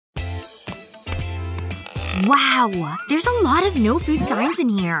Wow. There's a lot of no food signs in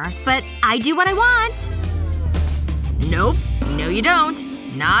here. But I do what I want. Nope. No you don't.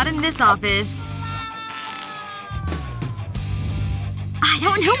 Not in this office. I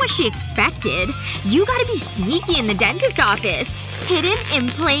don't know what she expected. You gotta be sneaky in the dentist office. Hidden in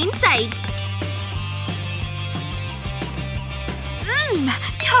plain sight.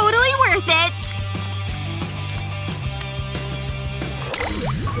 Totally worth it.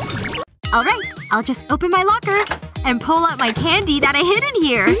 Alright, I'll just open my locker and pull out my candy that I hid in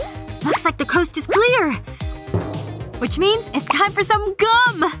here. Looks like the coast is clear. Which means it's time for some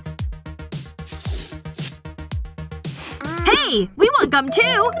gum! Hey! We want gum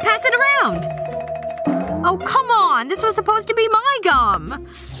too! Pass it around! Oh, come on! This was supposed to be my gum!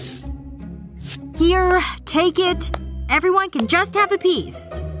 Here, take it. Everyone can just have a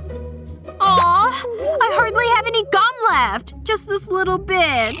piece. Aw. I hardly have any gum left. Just this little bit.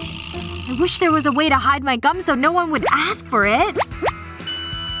 I wish there was a way to hide my gum so no one would ask for it.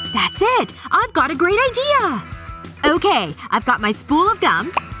 That's it! I've got a great idea! Okay, I've got my spool of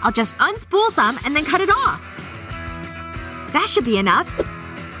gum. I'll just unspool some and then cut it off. That should be enough.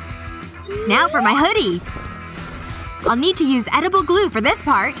 Now for my hoodie. I'll need to use edible glue for this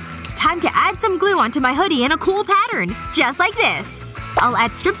part. Time to add some glue onto my hoodie in a cool pattern. Just like this. I'll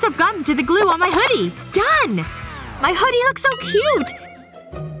add strips of gum to the glue on my hoodie. Done! My hoodie looks so cute!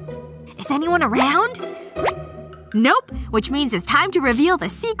 Is anyone around? Nope. Which means it's time to reveal the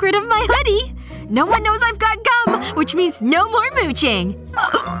secret of my hoodie. No one knows I've got gum, which means no more mooching.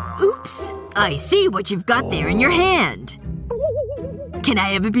 Oops. I see what you've got there in your hand. Can I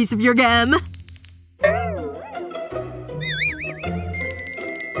have a piece of your gum?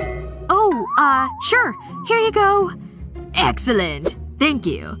 Oh, sure. Here you go. Excellent. Thank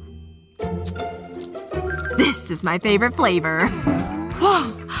you. This is my favorite flavor.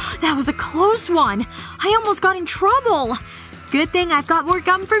 Whoa. That was a close one. I almost got in trouble. Good thing I've got more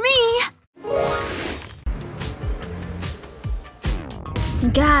gum for me.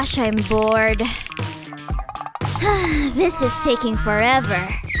 Gosh, I'm bored. This is taking forever.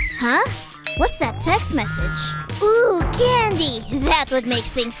 Huh? What's that text message? Ooh, candy! That would make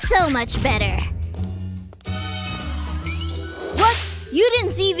things so much better. What? You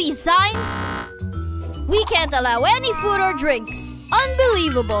didn't see these signs? We can't allow any food or drinks.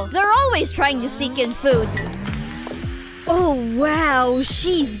 Unbelievable. They're always trying to sneak in food. Oh, wow.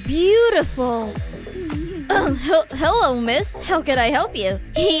 She's beautiful. Hello, miss. How can I help you?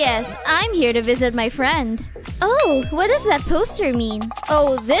 Yes, I'm here to visit my friend. Oh, what does that poster mean?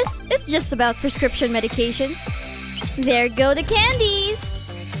 Oh, it's just about prescription medications. There go the candies.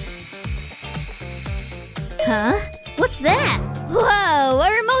 Huh? What's that? Whoa,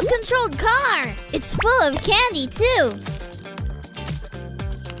 a remote-controlled car. It's full of candy, too.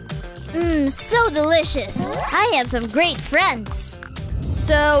 So delicious. I have some great friends.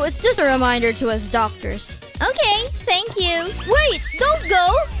 So, it's just a reminder to us doctors. Okay, thank you. Wait, don't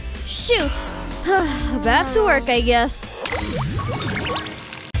go! Shoot. Back to work, I guess.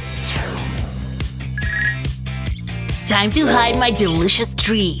 Time to hide my delicious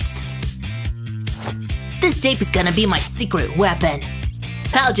treats. This tape is gonna be my secret weapon.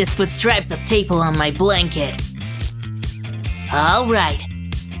 I'll just put stripes of tape on my blanket. Alright.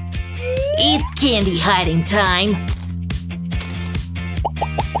 It's candy hiding time.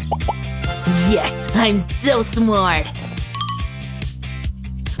 Yes, I'm so smart.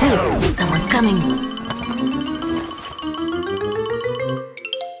 Someone's coming.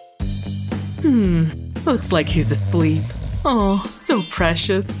 Looks like he's asleep. Oh, so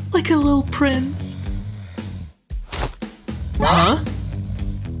precious. Like a little prince. Huh?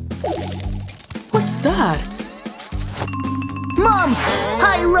 What's that? Mom!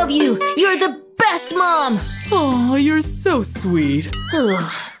 I love you! You're the best mom! Oh, you're so sweet.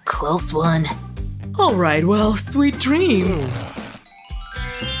 Ugh, close one. Alright, well, sweet dreams.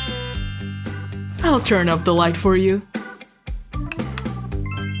 I'll turn up the light for you.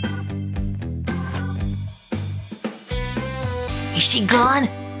 Is she gone?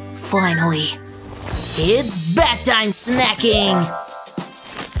 Finally. It's bedtime snacking!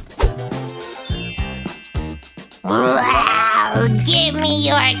 Wow! Give me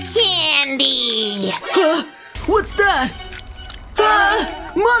your candy! What's that?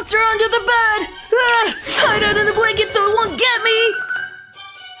 Monster under the bed! Hide out in the blanket so it won't get me!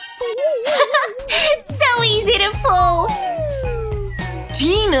 So easy to fool!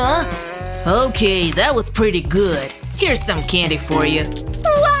 Tina? Okay, that was pretty good. Here's some candy for you.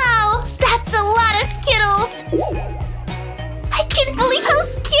 Wow! That's a lot of Skittles! I can't believe how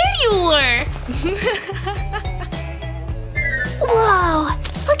scared you were! Wow!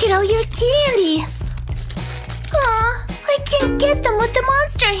 Look at all your candy! I can't get them with the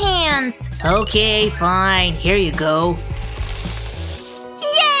monster hands. Okay, fine. Here you go.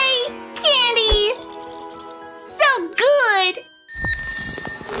 Yay! Candy! So good!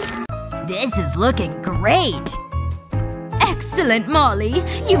 This is looking great. Excellent, Molly.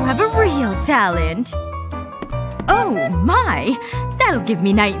 You have a real talent. Oh, my. That'll give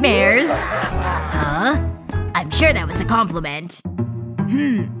me nightmares. Huh? I'm sure that was a compliment.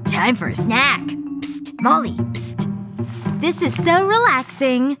 Time for a snack. Psst, Molly, psst. This is so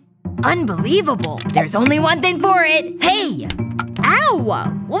relaxing. Unbelievable. There's only one thing for it. Hey!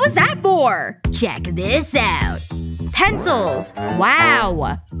 Ow! What was that for? Check this out. Pencils.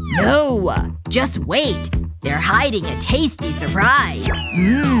 Wow. No. Just wait. They're hiding a tasty surprise.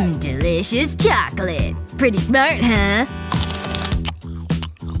 Delicious chocolate. Pretty smart, huh?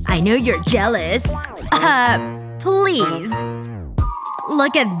 I know you're jealous. Please.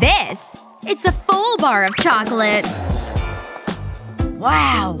 Look at this. It's a full bar of chocolate.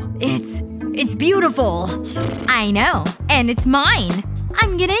 Wow. It's beautiful. I know. And it's mine.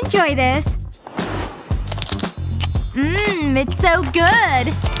 I'm gonna enjoy this. It's so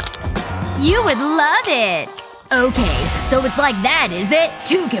good. You would love it. Okay, so it's like that, is it?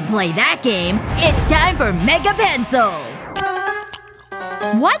 Two can play that game. It's time for Mega Pencils.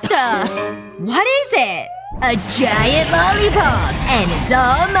 What the? What is it? A giant lollipop. And it's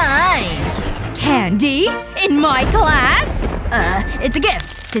all mine. Candy? In my class? It's a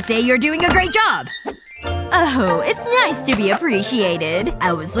gift. To say you're doing a great job. Oh, it's nice to be appreciated.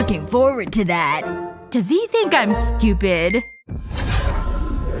 I was looking forward to that. Does he think I'm stupid?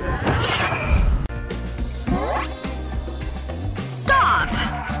 Stop!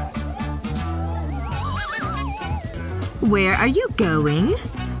 Where are you going?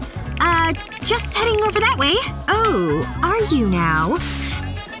 Just heading over that way. Oh, are you now?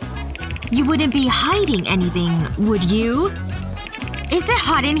 You wouldn't be hiding anything, would you? Is it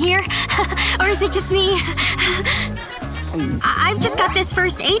hot in here? Or is it just me? I've just got this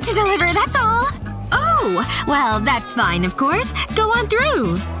first aid to deliver, that's all. Oh, well, that's fine, of course. Go on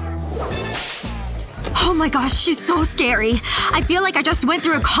through. Oh my gosh, she's so scary. I feel like I just went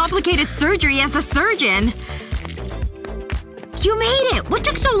through a complicated surgery as the surgeon. You made it! What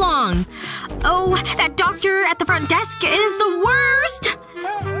took so long? Oh, that doctor at the front desk is the worst!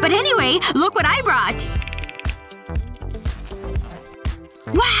 But anyway, look what I brought!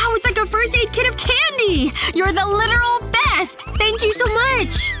 Wow, it's like a first aid kit of candy! You're the literal best! Thank you so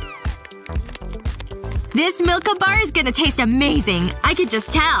much! This Milka bar is gonna taste amazing. I could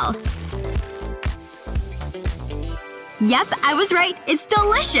just tell. Yep, I was right. It's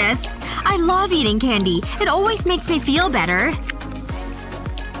delicious. I love eating candy. It always makes me feel better.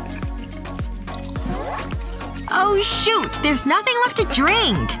 Oh shoot! There's nothing left to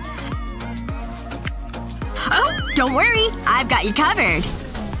drink. Oh, don't worry. I've got you covered.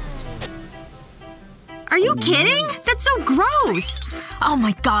 Are you kidding? That's so gross! Oh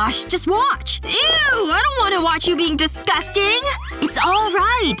my gosh, just watch. Ew! I don't want to watch you being disgusting! It's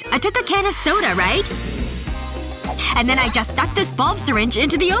alright. I took a can of soda, right? And then I just stuck this bulb syringe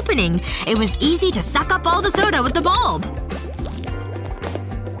into the opening. It was easy to suck up all the soda with the bulb.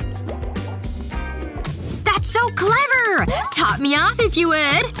 That's so clever! Top me off if you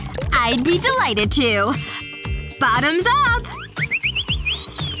would. I'd be delighted to. Bottoms up!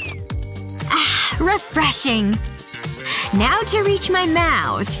 Ah, refreshing. Now to reach my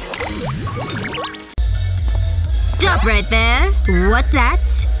mouth. Stop right there. What's that?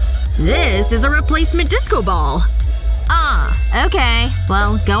 This is a replacement disco ball. Ah, okay.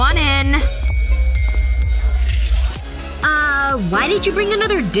 Well, go on in. Why did you bring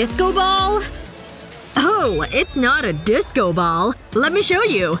another disco ball? Oh, it's not a disco ball. Let me show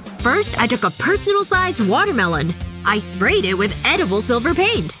you. First, I took a personal-sized watermelon. I sprayed it with edible silver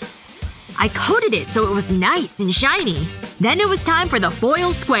paint. I coated it so it was nice and shiny. Then it was time for the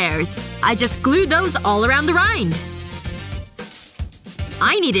foil squares. I just glued those all around the rind.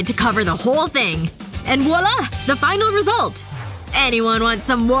 I needed to cover the whole thing. And voila! The final result! Anyone want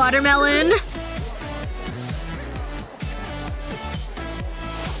some watermelon?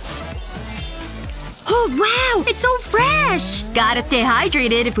 Oh wow! It's so fresh! Gotta stay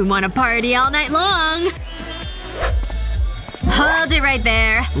hydrated if we want to party all night long. Hold it right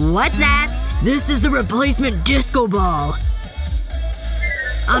there. What's that? This is the replacement disco ball.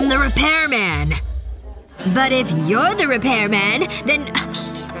 I'm the repairman. But if you're the repairman, then…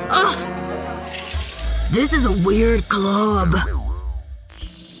 Ugh. This is a weird club.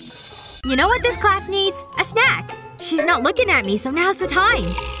 You know what this class needs? A snack. She's not looking at me, so now's the time.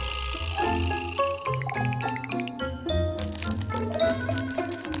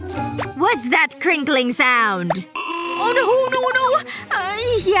 What's that crinkling sound? Oh no.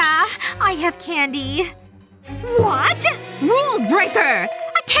 Yeah. I have candy. What? Rule breaker!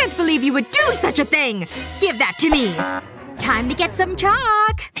 I can't believe you would do such a thing! Give that to me. Time to get some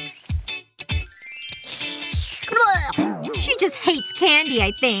chalk. She just hates candy,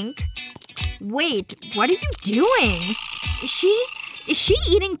 I think. Wait, what are you doing? Is she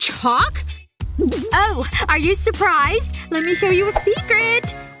eating chalk? Oh, are you surprised? Let me show you a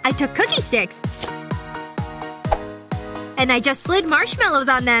secret. I took cookie sticks. And I just slid marshmallows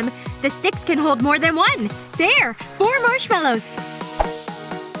on them. The sticks can hold more than one. There! 4 marshmallows.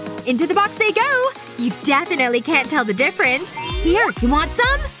 Into the box they go. You definitely can't tell the difference. Here, you want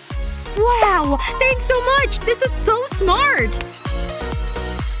some? Wow! Thanks so much! This is so smart!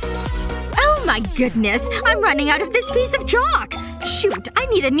 Oh my goodness! I'm running out of this piece of chalk! Shoot! I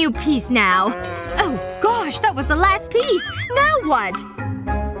need a new piece now. Oh gosh, that was the last piece! Now what?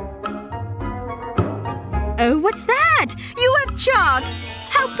 Oh, what's that? You have chalk!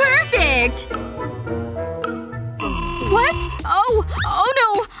 How perfect! What? Oh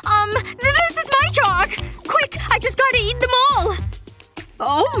no! This is my chalk! Quick! I just gotta eat them all!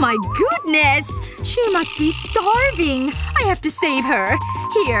 Oh my goodness! She must be starving. I have to save her.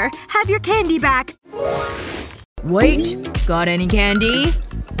 Here, have your candy back. Wait. Got any candy?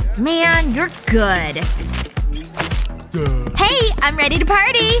 Man, you're good. Hey, I'm ready to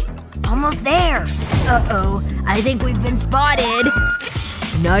party! Almost there. Uh-oh. I think we've been spotted.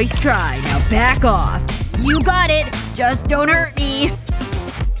 Nice try. Now back off. You got it. Just don't hurt me.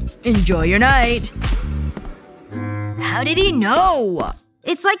 Enjoy your night. How did he know?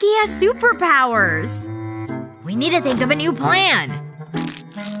 It's like he has superpowers. We need to think of a new plan.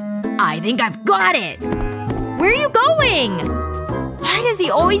 I think I've got it. Where are you going? Why does he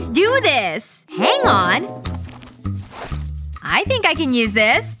always do this? Hang on. I think I can use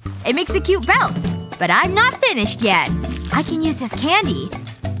this. It makes a cute belt. But I'm not finished yet. I can use this candy.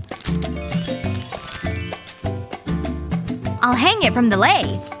 I'll hang it from the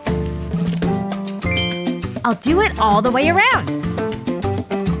lathe. I'll do it all the way around.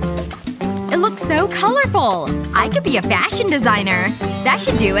 It looks so colorful. I could be a fashion designer. That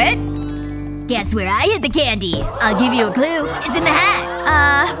should do it. Guess where I hid the candy? I'll give you a clue. It's in the hat.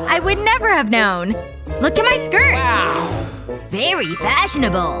 I would never have known. Look at my skirt. Wow. Very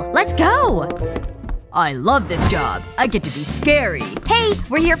fashionable. Let's go. I love this job. I get to be scary. Hey,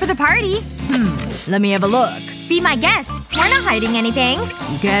 we're here for the party. Let me have a look. Be my guest. We're not hiding anything.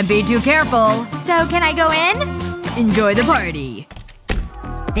 You can't be too careful. So, can I go in? Enjoy the party.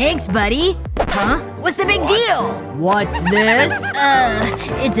 Thanks, buddy. Huh? What's the big deal? What's this?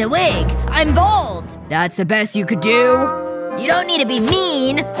 It's a wig. I'm bald. That's the best you could do? You don't need to be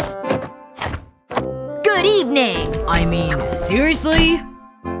mean. Good evening. I mean, seriously?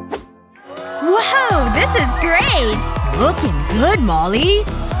 Whoa, this is great! Looking good, Molly.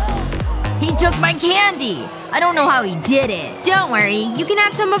 He took my candy. I don't know how he did it. Don't worry. You can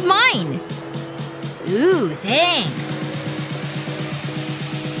have some of mine. Ooh, thanks.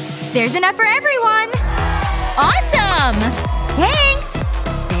 There's enough for everyone! Awesome! Thanks!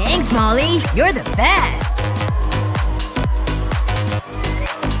 Thanks, Molly. You're the best.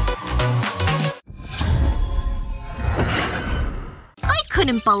 I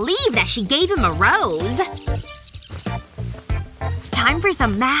couldn't believe that she gave him a rose. Time for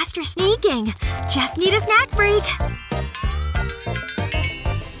some master sneaking. Just need a snack break.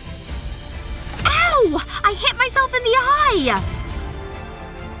 Ow! I hit myself in the eye!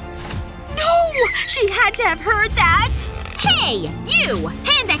 No! She had to have heard that! Hey! You!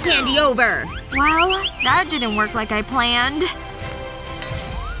 Hand that candy over! Well, that didn't work like I planned.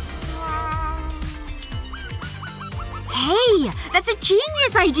 Hey! That's a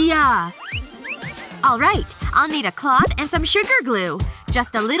genius idea! Alright, I'll need a cloth and some sugar glue.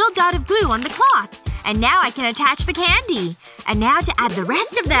 Just a little dot of glue on the cloth. And now I can attach the candy. And now to add the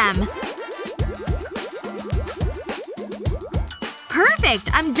rest of them. Perfect!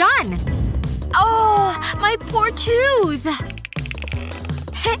 I'm done! Oh, my poor tooth!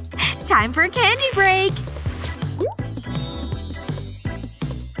 Time for a candy break!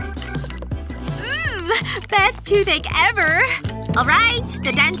 Best toothache ever! Alright,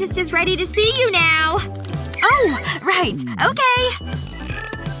 the dentist is ready to see you now! Oh, right. Okay.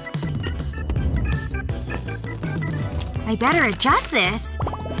 I better adjust this.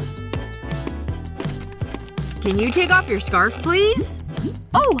 Can you take off your scarf, please?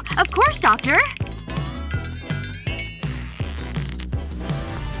 Oh, of course, doctor.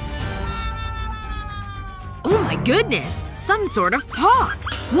 Oh my goodness! Some sort of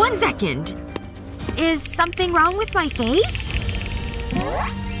pox! 1 second. Is something wrong with my face?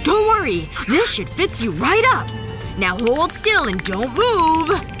 Don't worry. This should fix you right up. Now hold still and don't move.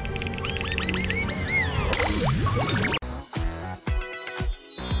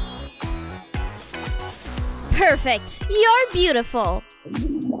 Perfect. You're beautiful.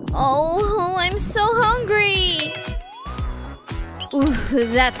 Oh, I'm so hungry. Ooh,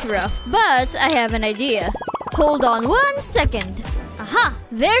 that's rough. But I have an idea. Hold on 1 second. Aha!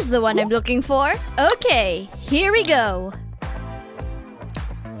 There's the one I'm looking for. Okay, here we go.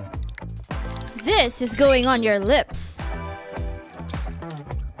 This is going on your lips.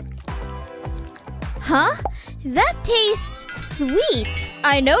 Huh? That tastes sweet.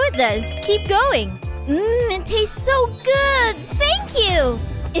 I know it does. Keep going. It tastes so good. Thank you.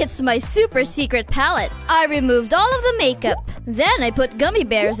 It's my super secret palette. I removed all of the makeup. Then I put gummy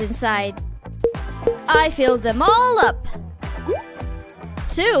bears inside. I filled them all up.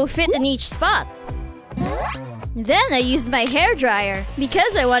 2 fit in each spot. Then I used my hairdryer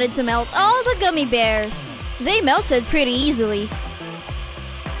because I wanted to melt all the gummy bears. They melted pretty easily.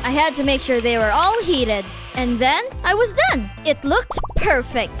 I had to make sure they were all heated. And then I was done. It looked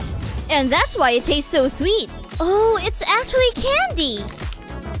perfect. And that's why it tastes so sweet. Oh, it's actually candy.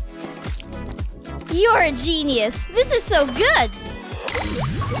 You're a genius. This is so good.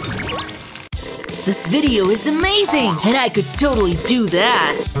 This video is amazing! And I could totally do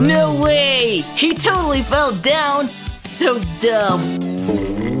that! No way! He totally fell down! So dumb!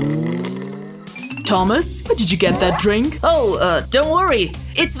 Thomas, did you get that drink? Oh, don't worry.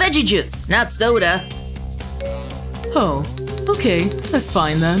 It's veggie juice, not soda. Oh, okay. That's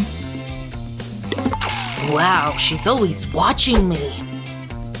fine then. Wow, she's always watching me.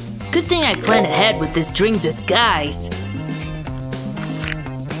 Good thing I planned ahead with this drink disguise.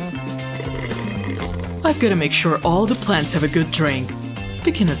 I've gotta make sure all the plants have a good drink.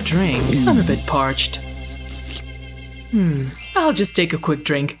 Speaking of drink, I'm a bit parched. I'll just take a quick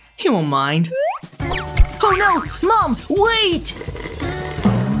drink. He won't mind. Oh no! Mom, wait!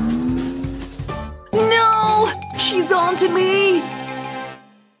 No! She's on to me!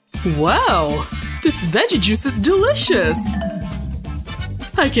 Wow! This veggie juice is delicious!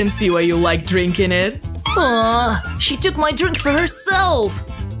 I can see why you like drinking it. Aw, she took my drink for herself!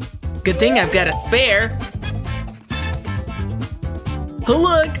 Good thing I've got a spare. Oh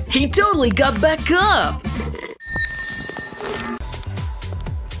look! He totally got back up!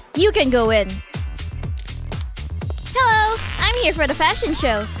 You can go in. Hello! I'm here for the fashion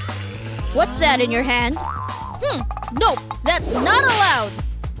show. What's that in your hand? Nope! That's not allowed!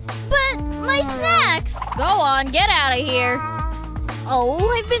 But my snacks! Go on, get out of here! Oh,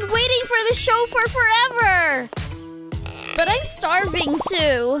 I've been waiting for the show for forever! But I'm starving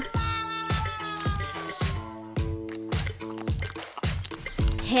too.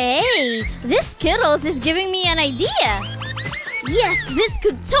 Hey, this Skittles is giving me an idea. Yes, this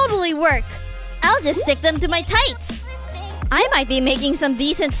could totally work. I'll just stick them to my tights. I might be making some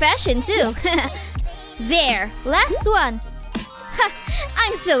decent fashion too. There, last one.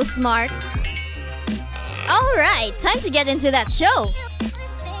 I'm so smart. Alright, time to get into that show.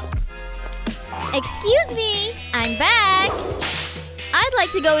 Excuse me, I'm back. I'd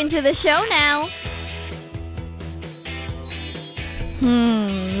like to go into the show now.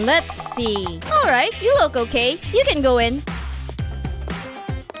 Let's see. Alright, you look okay. You can go in.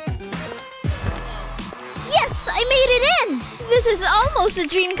 Yes, I made it in! This is almost a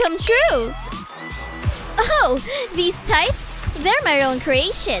dream come true. Oh, these tights? They're my own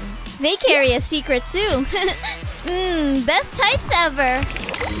creation. They carry a secret too. Best tights ever.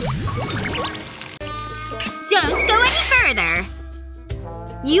 Don't go any further.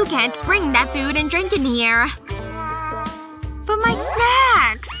 You can't bring that food and drink in here. But my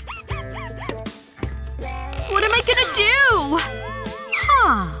snacks! What am I gonna do?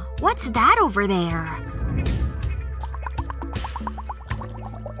 Huh. What's that over there?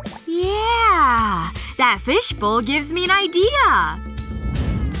 Yeah. That fishbowl gives me an idea.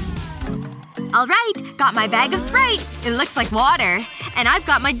 Alright, got my bag of Sprite. It looks like water. And I've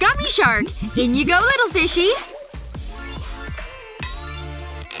got my gummy shark. In you go, little fishy.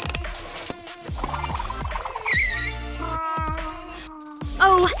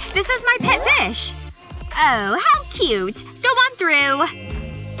 Oh, this is my pet fish. Oh, how cute. Go on through.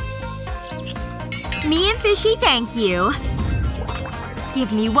 Me and Fishy, thank you.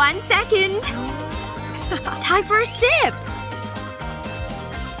 Give me 1 second. Time for a sip.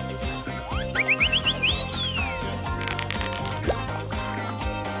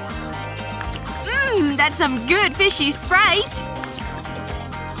 That's some good fishy Sprite.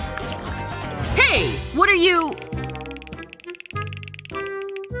 Hey! What are you…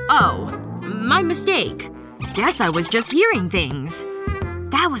 Oh. My mistake. Guess I was just hearing things.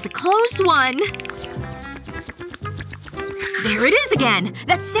 That was a close one. There it is again!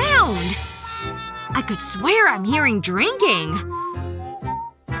 That sound! I could swear I'm hearing drinking.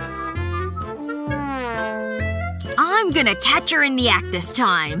 I'm gonna catch her in the act this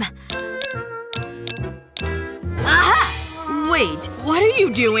time. Aha! Wait, what are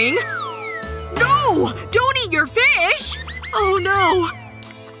you doing? No! Don't eat your fish! Oh no!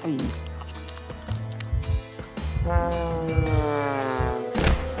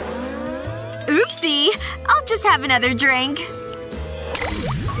 Oopsie! I'll just have another drink.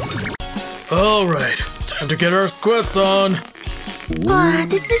 Alright, time to get our squats on.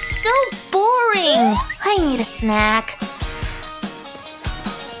 This is so boring. I need a snack.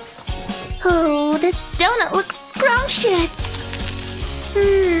 Oh, this donut looks scrumptious.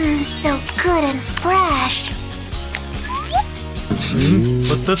 So good and fresh.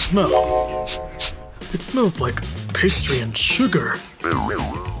 What's that smell? It smells like pastry and sugar.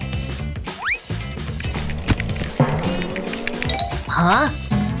 Huh?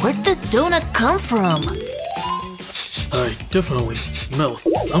 Where'd this donut come from? I definitely smell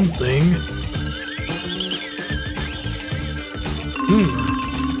something.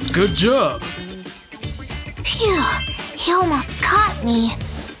 Good job. Phew, he almost caught me.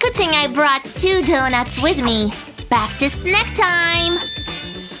 Good thing I brought 2 donuts with me. Back to snack time!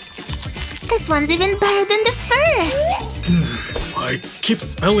 This one's even better than the first! I keep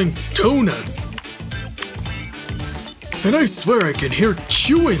smelling donuts. And I swear I can hear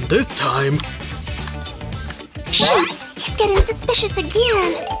chewing this time. Shoot! He's getting suspicious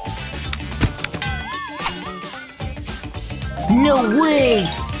again! No way!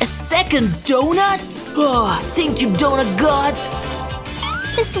 A second donut? Oh, thank you, donut gods!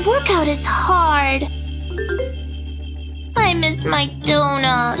 This workout is hard. I miss my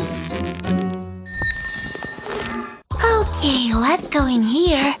donuts. Okay, let's go in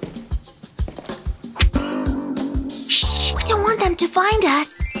here. Shh! We don't want them to find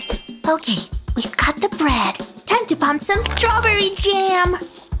us. Okay, we've got the bread. Time to pump some strawberry jam.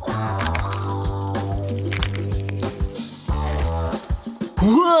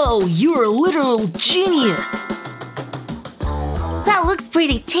 Whoa, you're a literal genius! That looks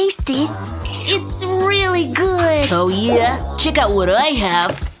pretty tasty. It's really good. Oh yeah? Check out what I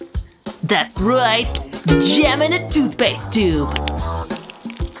have. That's right. Jam in a toothpaste tube.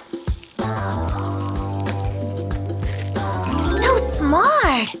 So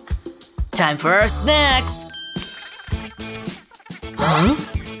smart. Time for our snacks. Huh?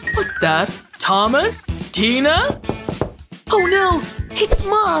 What's that? Thomas? Tina? Oh no! It's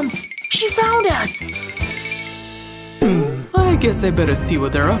Mom! She found us! I guess I better see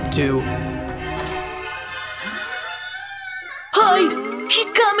what they're up to. Hide!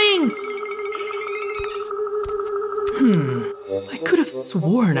 She's coming! I could have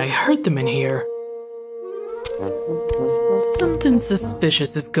sworn I heard them in here. Something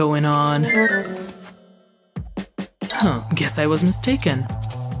suspicious is going on. Guess I was mistaken.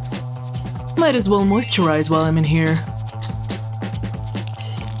 Might as well moisturize while I'm in here.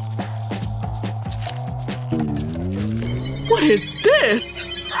 What is this?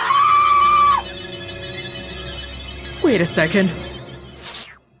 Wait a second.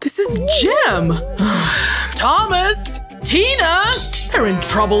 This is Gem! Thomas! Tina! They're in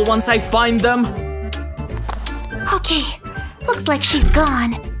trouble once I find them. Okay, looks like she's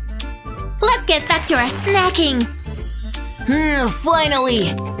gone. Let's get back to our snacking.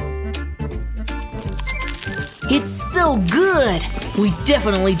 Finally! It's so good! We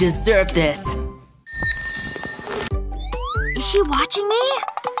definitely deserve this. Is she watching me?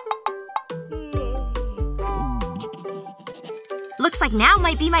 Looks like now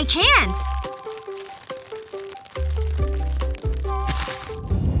might be my chance.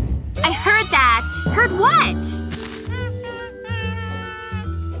 I heard that. Heard what?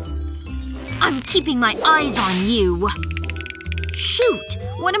 I'm keeping my eyes on you. Shoot!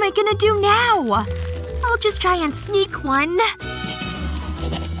 What am I gonna do now? I'll just try and sneak one.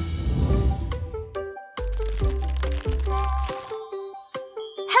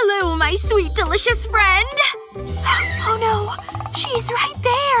 Hello, my sweet, delicious friend! Oh no! She's right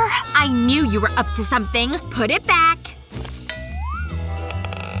there! I knew you were up to something. Put it back.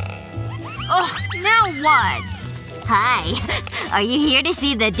 Ugh, now what? Hi. Are you here to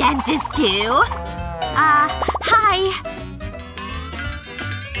see the dentist too? Hi.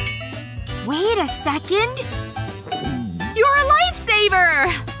 Wait a second. You're a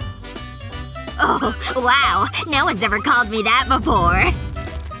lifesaver! Oh, wow. No one's ever called me that before.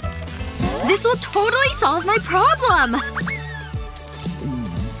 This will totally solve my problem!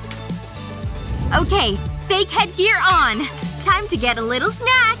 Okay, fake headgear on. Time to get a little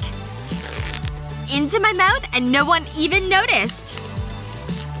snack. into my mouth and no one even noticed.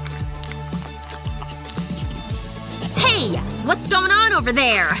 Hey! What's going on over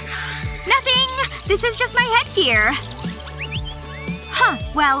there? Nothing! This is just my headgear. Huh.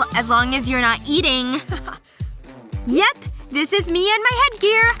 Well, as long as you're not eating. Yep. This is me and my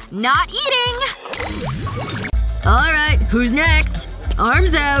headgear. Not eating. Alright, who's next?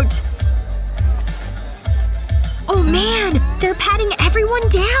 Arms out. Oh man! They're patting everyone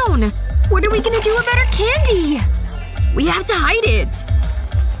down! What are we gonna do about our candy? We have to hide it.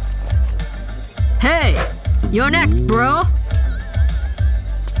 Hey! You're next, bro.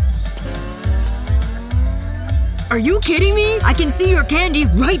 Are you kidding me? I can see your candy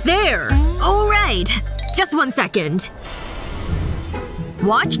right there. Alright. Just 1 second.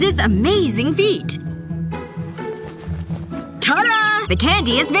 Watch this amazing feat. Ta-da! The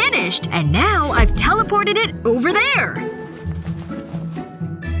candy has vanished. And now I've teleported it over there.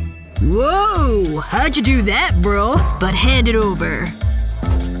 Whoa! How'd you do that, bro? But hand it over.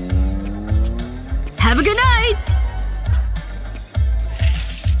 Have a good night!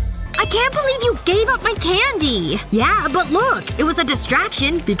 I can't believe you gave up my candy! Yeah, but look! It was a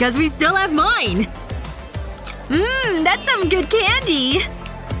distraction because we still have mine! That's some good candy!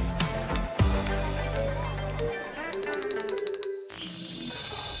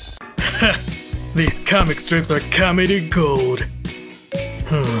 These comic strips are comedy gold.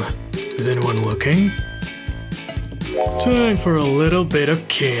 Is anyone looking? Time for a little bit of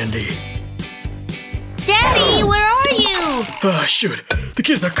candy. Daddy, where are you? Ah, shoot. The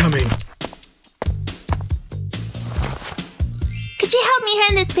kids are coming. Could you help me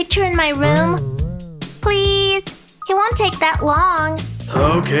hang this picture in my room? Please? It won't take that long.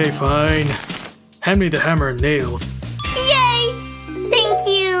 Okay, fine. Hand me the hammer and nails. Yay! Thank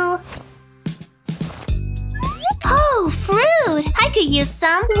you! Oh, fruit! I could use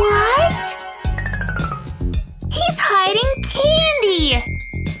some. What? He's hiding candy!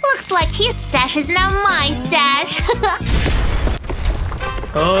 Looks like his stash is now my stash.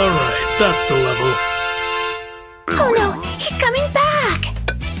 Alright, that's the level. Oh no! He's coming back!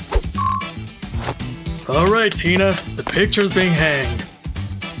 Alright, Tina. The picture's being hanged.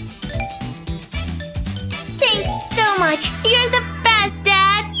 Thanks so much! You're the best,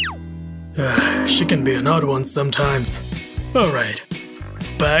 Dad! She can be an odd one sometimes. Alright.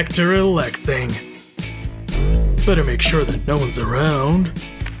 Back to relaxing. Better make sure that no one's around.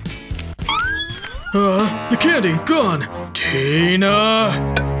 The candy's gone!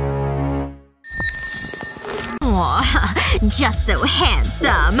 Tina! Aw, just so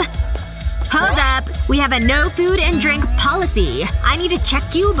handsome. Hold up. We have a no food and drink policy. I need to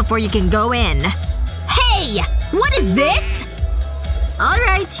check you before you can go in. Hey! What is this?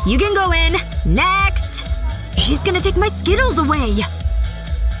 Alright, you can go in. Next! He's gonna take my Skittles away.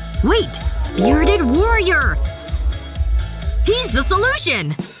 Wait! Bearded warrior! He's the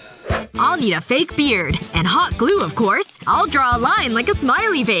solution! I'll need a fake beard. And hot glue, of course. I'll draw a line like a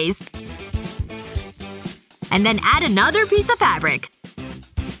smiley face. And then add another piece of fabric.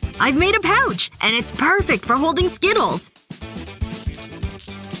 I've made a pouch, and it's perfect for holding Skittles.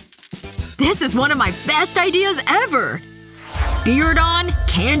 This is one of my best ideas ever! Beard on,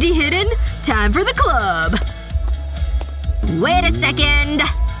 candy hidden, time for the club! Wait a second.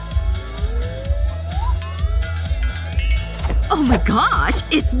 Oh my gosh,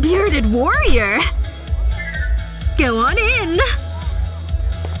 it's Bearded Warrior! Go on in!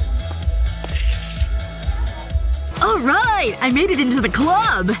 Alright, I made it into the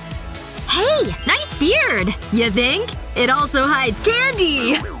club! Hey, nice beard. You think? It also hides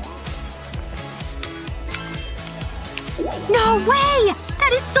candy! No way!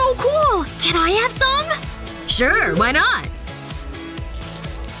 That is so cool! Can I have some? Sure, why not?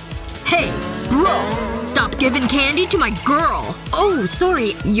 Hey, bro! Stop giving candy to my girl! Oh,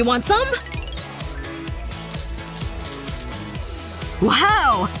 sorry. You want some?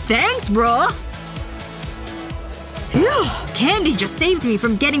 Wow! Thanks, bro! Phew! Candy just saved me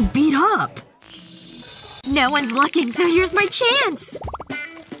from getting beat up. No one's looking, so here's my chance.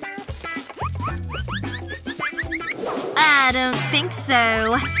 I don't think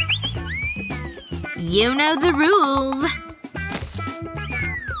so. You know the rules.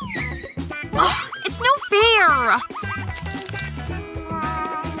 Oh, it's no fair!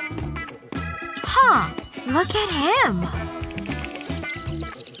 Huh. Look at him.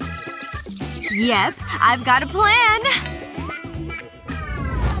 Yep, I've got a plan.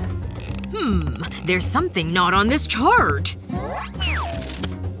 There's something not on this chart.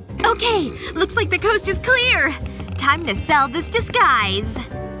 Okay, looks like the coast is clear. Time to sell this disguise.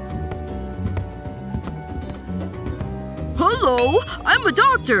 Huh? Hello. I'm a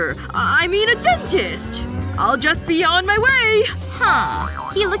doctor. I mean a dentist. I'll just be on my way. Huh.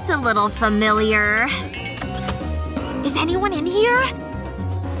 He looked a little familiar. Is anyone in here?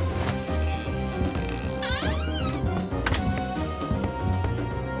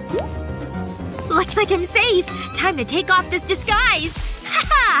 Looks like I'm safe. Time to take off this disguise.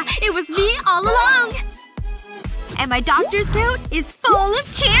 Haha! It was me all along! And my doctor's coat is full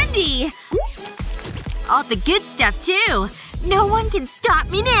of candy! All the good stuff, too. No one can stop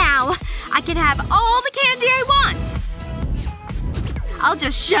me now. I can have all the candy I want. I'll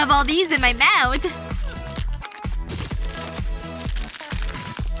just shove all these in my mouth.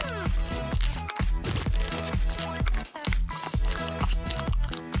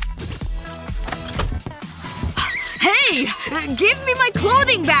 Hey! Give me my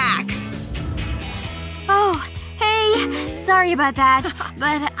clothing back! Oh, hey. Sorry about that.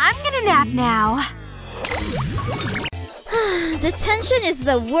 But I'm gonna nap now. The tension is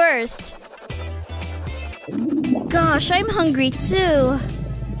the worst. Gosh, I'm hungry too.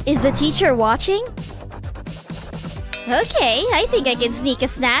 Is the teacher watching? Okay, I think I can sneak a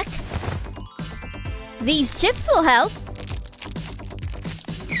snack. These chips will help.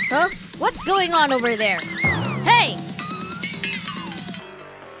 Huh? What's going on over there? Hey!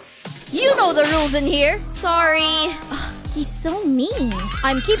 You know the rules in here. Sorry. Ugh, he's so mean.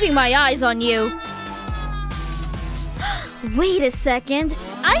 I'm keeping my eyes on you. Wait a second.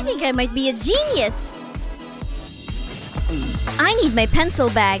 I think I might be a genius. I need my pencil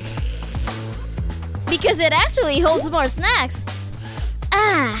bag. Because it actually holds more snacks.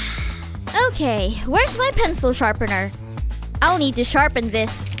 Ah. Okay, where's my pencil sharpener? I'll need to sharpen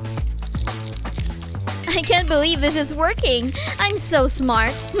this. I can't believe this is working. I'm so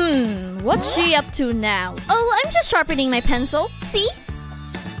smart. What's she up to now? Oh, I'm just sharpening my pencil. See?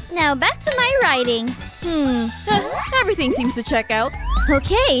 Now back to my writing. Everything seems to check out.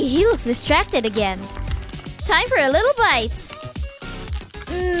 Okay, he looks distracted again. Time for a little bite.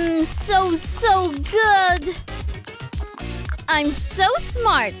 So good. I'm so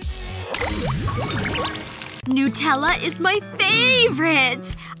smart. Nutella is my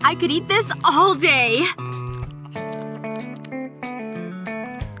favorite! I could eat this all day.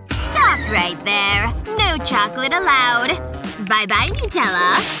 Stop right there. No chocolate allowed. Bye-bye,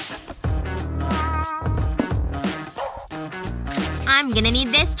 Nutella. I'm gonna need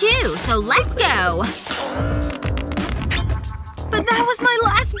this too, so let go. But that was my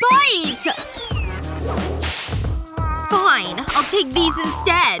last bite! Fine, I'll take these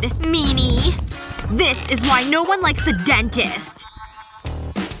instead, meanie. This is why no one likes the dentist.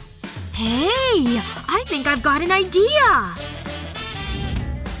 Hey! I think I've got an idea!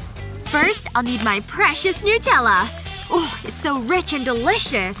 First, I'll need my precious Nutella. Oh, it's so rich and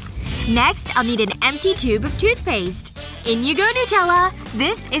delicious. Next, I'll need an empty tube of toothpaste. In you go, Nutella.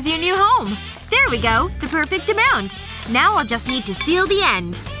 This is your new home. There we go. The perfect amount. Now I'll just need to seal the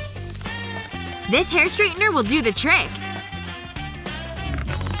end. This hair straightener will do the trick.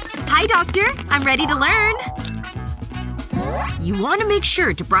 Hi, doctor. I'm ready to learn. You want to make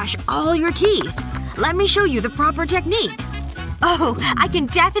sure to brush all your teeth. Let me show you the proper technique. Oh, I can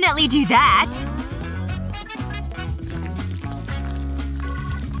definitely do that.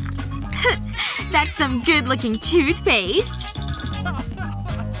 That's some good-looking toothpaste.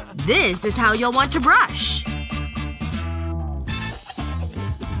 This is how you'll want to brush.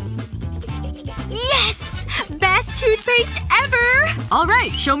 Yes! Best toothpaste ever!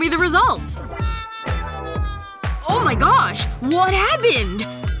 Alright, show me the results. Oh my gosh! What happened?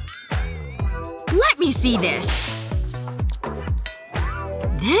 Let me see this.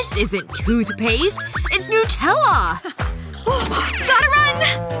 This isn't toothpaste. It's Nutella! Oh, gotta run!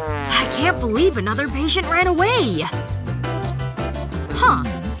 I can't believe another patient ran away. Huh.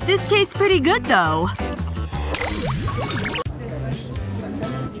 This tastes pretty good, though.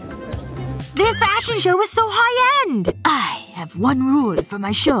 This fashion show is so high-end! I have one rule for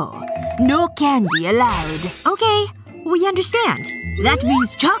my show. No candy allowed. Okay. We understand. That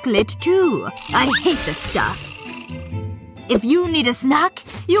means chocolate, too. I hate this stuff. If you need a snack,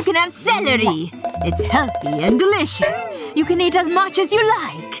 you can have celery. It's healthy and delicious. You can eat as much as you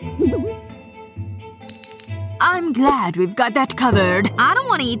like. I'm glad we've got that covered. I don't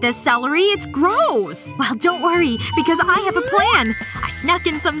want to eat this celery. It's gross. Well, don't worry, because I have a plan. I snuck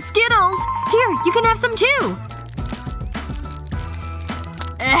in some Skittles. Here, you can have some too.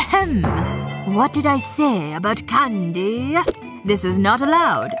 Ahem. What did I say about candy? This is not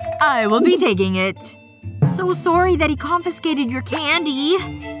allowed. I will be taking it. So sorry that he confiscated your candy.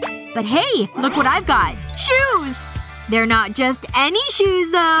 But hey, look what I've got. Shoes! They're not just any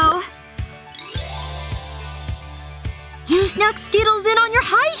shoes, though. You snuck Skittles in on your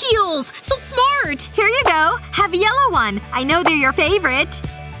high heels! So smart! Here you go. Have a yellow one. I know they're your favorite.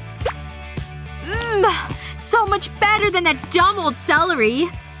 So much better than that dumb old celery.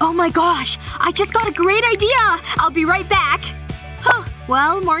 Oh my gosh. I just got a great idea! I'll be right back. Huh.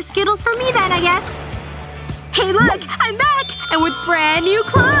 Well, more Skittles for me then, I guess. Hey look! I'm back! And with brand new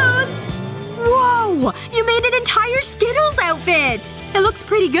clothes! Whoa! You made an entire Skittles outfit! It looks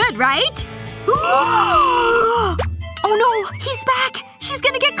pretty good, right? Oh no! He's back! She's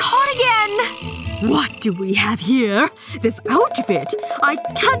gonna get caught again! What do we have here? This outfit! I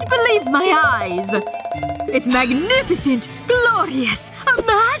can't believe my eyes! It's magnificent! Glorious! A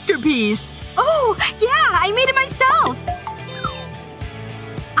masterpiece! Oh! Yeah! I made it myself!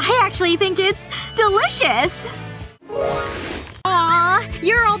 I actually think it's delicious! Aw,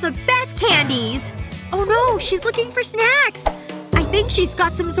 you're all the best candies! Oh no, she's looking for snacks! I think she's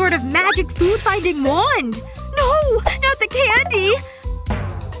got some sort of magic food-finding wand! No! Not the candy!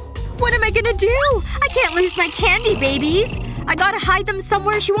 What am I gonna do? I can't lose my candy babies! I gotta hide them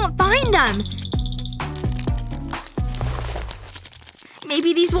somewhere she won't find them.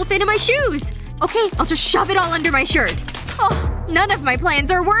 Maybe these will fit in my shoes. Okay, I'll just shove it all under my shirt. Oh, none of my plans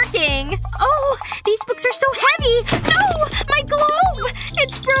are working. Oh, these books are so heavy. No! My globe!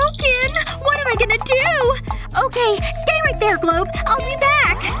 It's broken! What am I gonna do? Okay, stay right there, globe. I'll be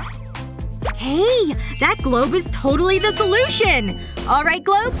back. Hey, that globe is totally the solution. Alright,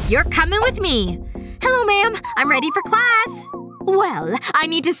 globe, you're coming with me. Hello, ma'am. I'm ready for class. Well, I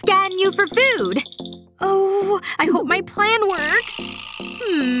need to scan you for food. Oh, I hope my plan works.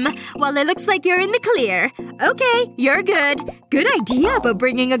 Well, it looks like you're in the clear. Okay, you're good. Good idea about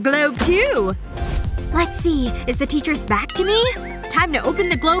bringing a globe, too. Let's see. Is the teacher's back to me? Time to open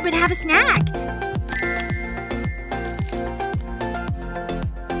the globe and have a snack.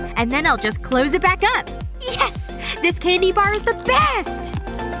 And then I'll just close it back up. Yes! This candy bar is the best!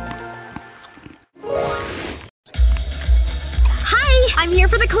 Hi! I'm here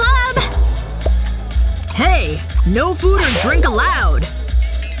for the club! Hey! No food or drink allowed!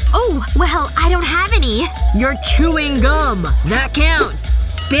 Oh, well, I don't have any. You're chewing gum. That counts.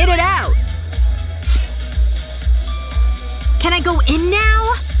 Spit it out. Can I go in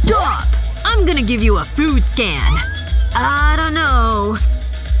now? Stop! I'm gonna give you a food scan. I don't know.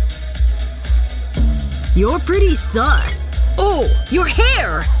 You're pretty sus. Oh! Your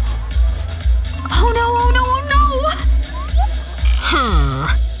hair! Oh no, oh no, oh no!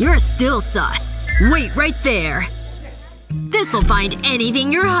 Huh. You're still sus. Wait right there. This'll find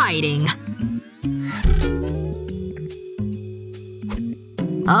anything you're hiding.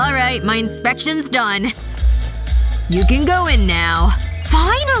 Alright, my inspection's done. You can go in now.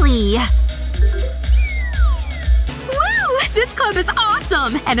 Finally! Woo! This club is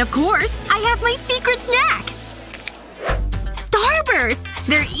awesome! And of course, I have my secret snack! Starbursts!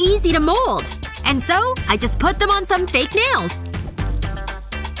 They're easy to mold. And so, I just put them on some fake nails.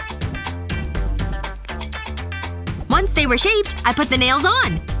 Once they were shaped, I put the nails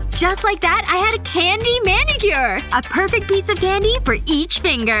on. Just like that, I had a candy manicure! A perfect piece of candy for each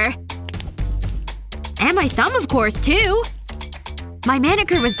finger. And my thumb, of course, too. My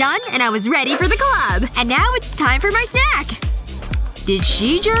manicure was done, and I was ready for the club. And now it's time for my snack. Did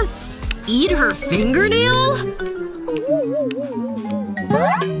she just eat her fingernail?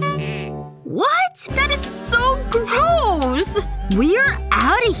 What? That is so gross! We're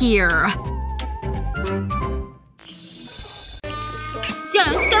out of here.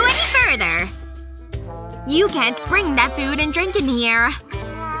 Don't go any further. You can't bring that food and drink in here.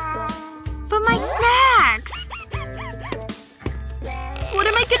 But my snacks! What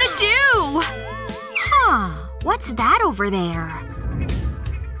am I gonna do? Huh. What's that over there?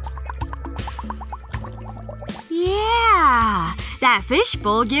 Yeah. That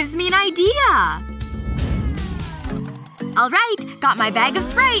fishbowl gives me an idea. Alright. Got my bag of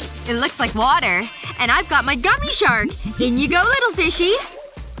Sprite. It looks like water. And I've got my gummy shark. In you go, little fishy.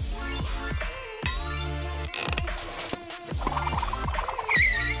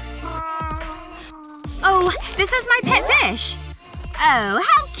 Oh, this is my pet fish. Oh,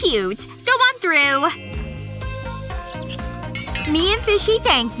 how cute. Go on through. Me and Fishy,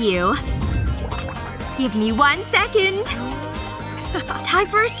 thank you. Give me 1 second. Time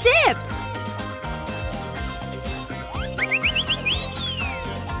for a sip.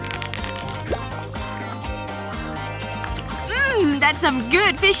 That's some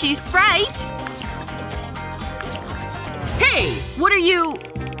good fishy Sprite. Hey! What are you…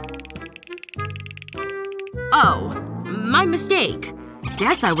 Oh. My mistake.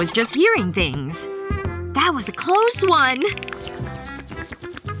 Guess I was just hearing things. That was a close one.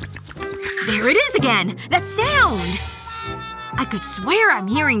 There it is again! That sound! I could swear I'm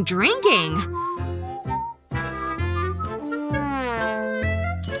hearing drinking.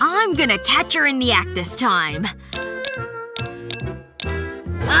 I'm gonna catch her in the act this time.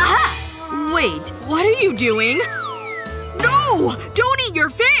 Aha! Wait, what are you doing? No! Don't eat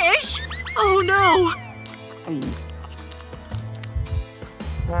your fish! Oh no.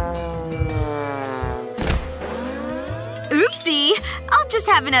 Oopsie. I'll just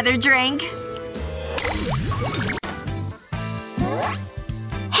have another drink.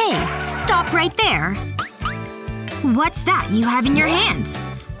 Hey, stop right there. What's that you have in your hands?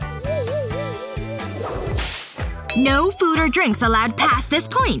 No food or drinks allowed past this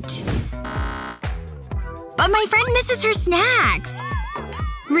point. But my friend misses her snacks.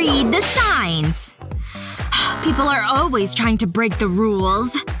 Read the signs. People are always trying to break the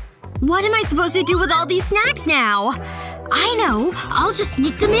rules. What am I supposed to do with all these snacks now? I know. I'll just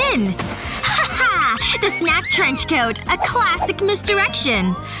sneak them in. Ha ha! The snack trench coat. A classic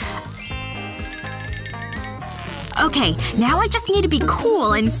misdirection. Okay, now I just need to be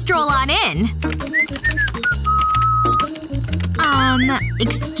cool and stroll on in.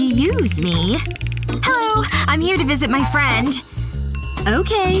 Excuse me? Hello, I'm here to visit my friend.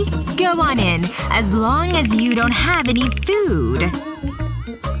 Okay, go on in. As long as you don't have any food.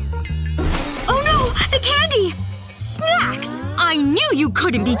 Oh no! The candy! Snacks! I knew you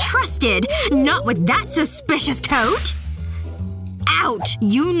couldn't be trusted! Not with that suspicious coat! Out!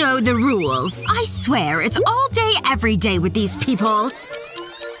 You know the rules. I swear, it's all day every day with these people.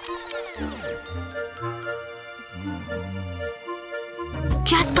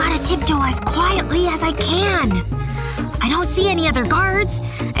 Just gotta tiptoe as quietly as I can. I don't see any other guards.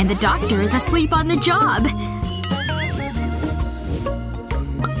 And the doctor is asleep on the job.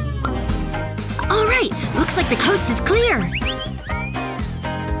 Alright, looks like the coast is clear.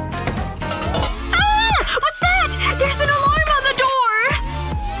 Ah! What's that? There's an alarm on the door!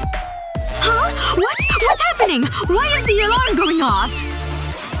 Huh? What? What's happening? Why is the alarm going off?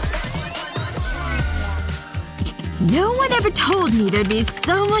 No one ever told me there'd be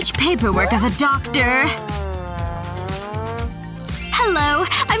so much paperwork as a doctor. Hello.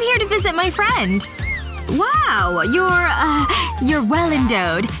 I'm here to visit my friend. Wow. You're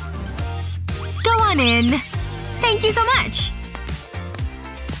well-endowed. Go on in. Thank you so much.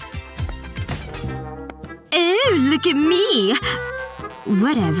 Ew, look at me.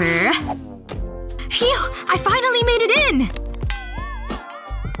 Whatever. Phew! I finally made it in!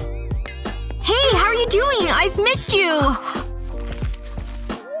 Hey, how are you doing? I've missed you!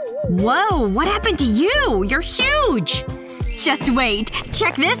 Whoa, what happened to you? You're huge! Just wait.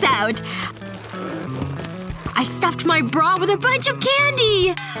 Check this out. I stuffed my bra with a bunch of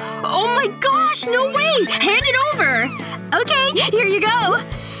candy! Oh my gosh, no way! Hand it over! Okay, here you go.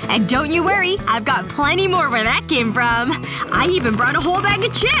 And don't you worry, I've got plenty more where that came from. I even brought a whole bag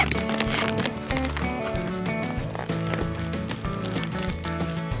of chips!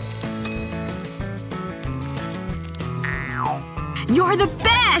 You're the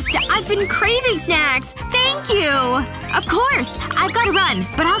best! I've been craving snacks! Thank you! Of course! I've gotta run,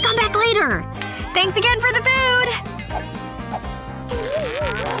 but I'll come back later. Thanks again for the food!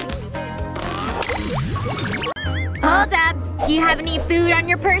 Hold up. Do you have any food on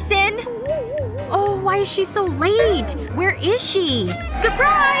your person? Oh, why is she so late? Where is she?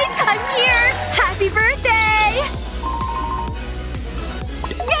 Surprise! I'm here! Happy birthday!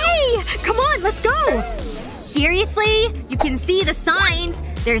 Yay! Come on, let's go! Seriously? You can see the signs.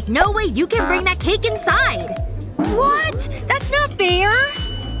 There's no way you can bring that cake inside. What? That's not fair!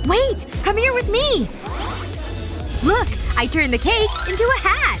 Wait! Come here with me! Look! I turned the cake into a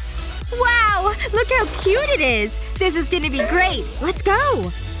hat! Wow! Look how cute it is! This is gonna be great! Let's go!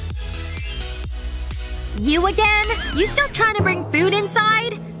 You again? You still trying to bring food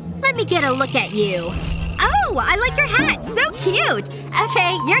inside? Let me get a look at you. Oh! I like your hat! So cute!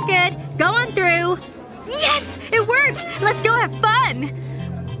 Okay, you're good. Go on through. Yes! It worked! Let's go have fun!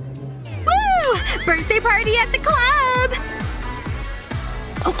 Woo! Birthday party at the club!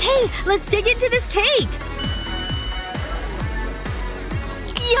 Okay, let's dig into this cake!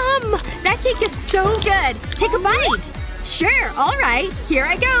 Yum! That cake is so good! Take a bite! Sure, alright. Here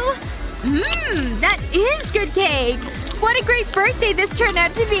I go. Mmm, that is good cake! What a great birthday this turned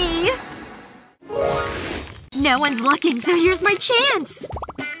out to be! No one's looking, so here's my chance!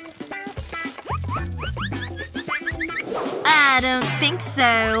 I don't think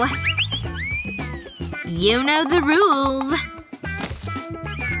so. You know the rules.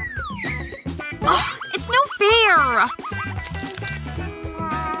 Oh, it's no fair!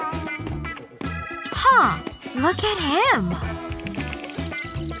 Huh. Look at him.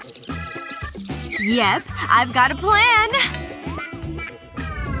 Yep, I've got a plan.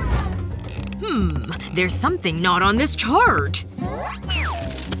 There's something not on this chart.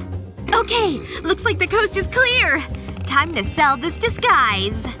 Okay, looks like the coast is clear. Time to sell this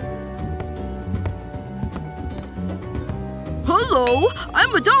disguise. Hello,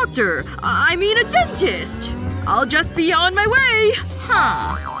 I'm a doctor. I mean a dentist. I'll just be on my way.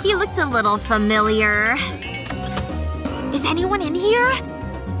 Huh. He looked a little familiar. Is anyone in here?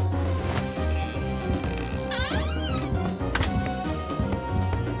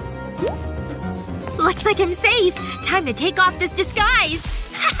 Looks like I'm safe. Time to take off this disguise.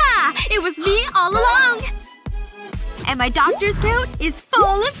 Haha! It was me all along! And my doctor's coat is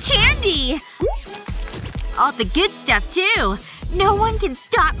full of candy! All the good stuff, too. No one can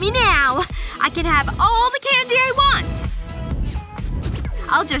stop me now. I can have all the candy I want.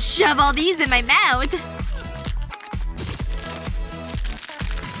 I'll just shove all these in my mouth.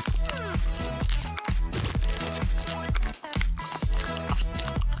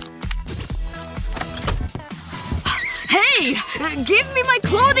 Hey! Give me my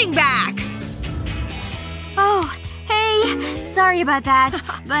clothing back! Oh, hey. Sorry about that.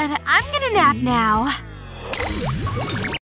 But I'm gonna nap now.